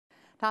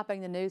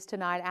Topping the news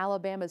tonight,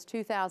 Alabama's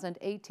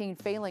 2018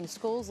 failing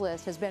schools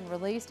list has been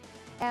released,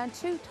 and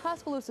 2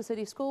 Tuscaloosa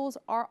City schools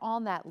are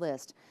on that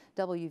list.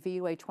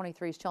 WVUA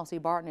 23's Chelsea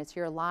Barton is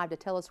here live to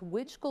tell us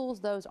which schools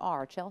those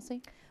are.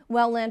 Chelsea?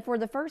 Well, Lynn, for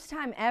the first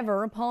time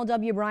ever, Paul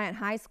W. Bryant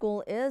High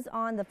School is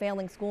on the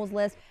failing schools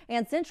list,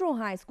 and Central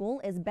High School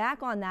is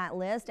back on that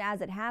list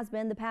as it has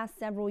been the past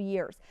several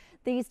years.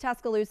 These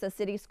Tuscaloosa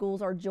City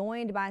schools are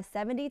joined by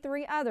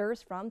 73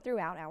 others from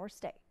throughout our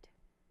state.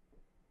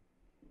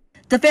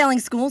 The failing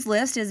schools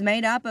list is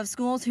made up of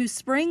schools whose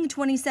spring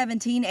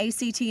 2017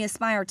 ACT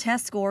Aspire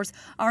test scores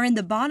are in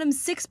the bottom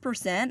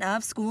 6%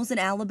 of schools in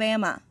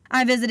Alabama.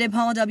 I visited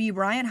Paul W.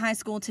 Bryant High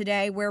School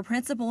today, where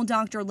Principal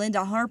Dr.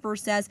 Linda Harper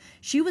says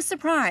she was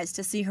surprised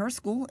to see her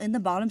school in the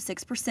bottom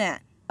 6%.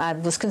 I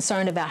was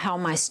concerned about how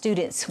my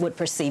students would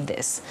perceive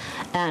this.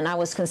 And I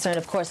was concerned,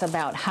 of course,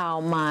 about how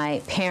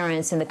my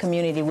parents and the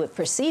community would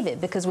perceive it,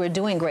 because we're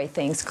doing great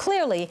things.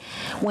 Clearly,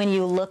 when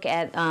you look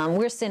at,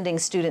 we're sending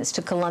students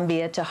to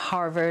Columbia, to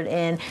Harvard,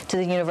 and to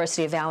the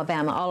University of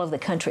Alabama, all over the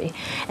country.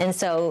 And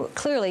so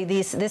clearly,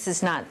 this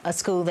is not a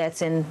school that's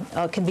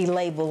can be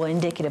labeled or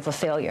indicative of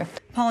failure.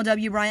 Paul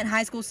W. Bryant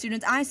High School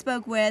students I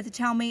spoke with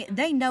tell me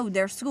they know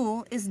their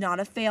school is not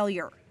a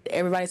failure.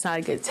 Everybody's not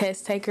a good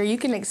test taker. You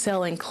can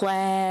excel in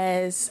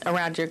class,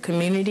 around your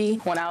community.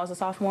 When I was a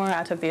sophomore,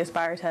 I took the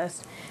Aspire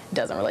test. It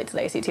doesn't relate to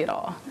the ACT at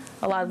all.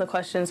 A lot of the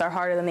questions are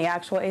harder than the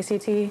actual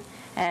ACT,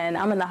 and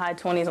I'm in the high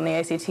 20s on the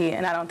ACT,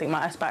 and I don't think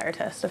my Aspire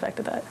test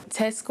affected that.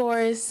 Test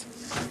scores,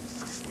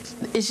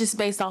 it's just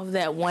based off of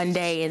that one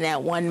day and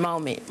that one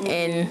moment,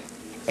 and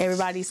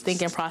everybody's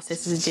thinking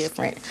process is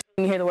different.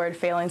 When you hear the word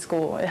failing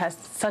school, it has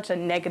such a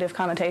negative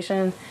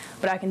connotation,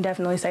 but I can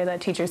definitely say that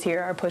teachers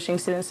here are pushing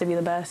students to be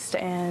the best,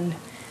 and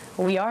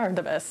we are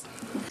the best.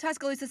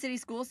 Tuscaloosa City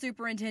School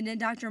Superintendent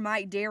Dr.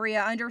 Mike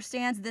Daria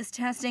understands this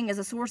testing is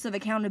a source of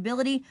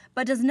accountability,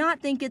 but does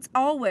not think it's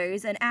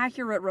always an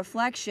accurate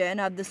reflection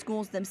of the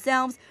schools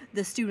themselves,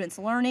 the students'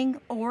 learning,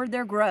 or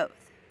their growth.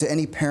 To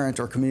any parent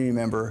or community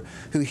member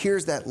who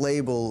hears that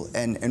label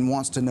and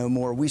wants to know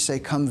more, we say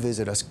come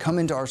visit us, come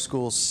into our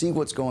schools, see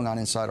what's going on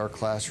inside our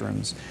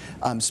classrooms,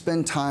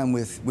 spend time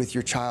with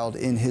your child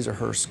in his or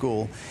her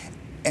school,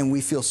 and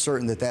we feel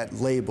certain that that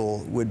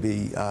label would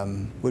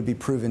be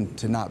proven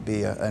to not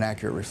be an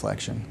accurate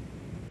reflection.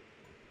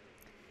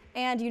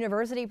 And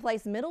University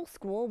Place Middle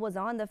School was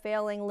on the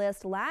failing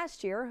list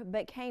last year,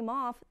 but came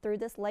off through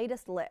this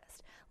latest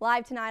list.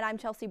 Live tonight, I'm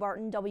Chelsea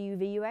Barton,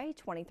 WVUA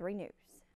 23 News.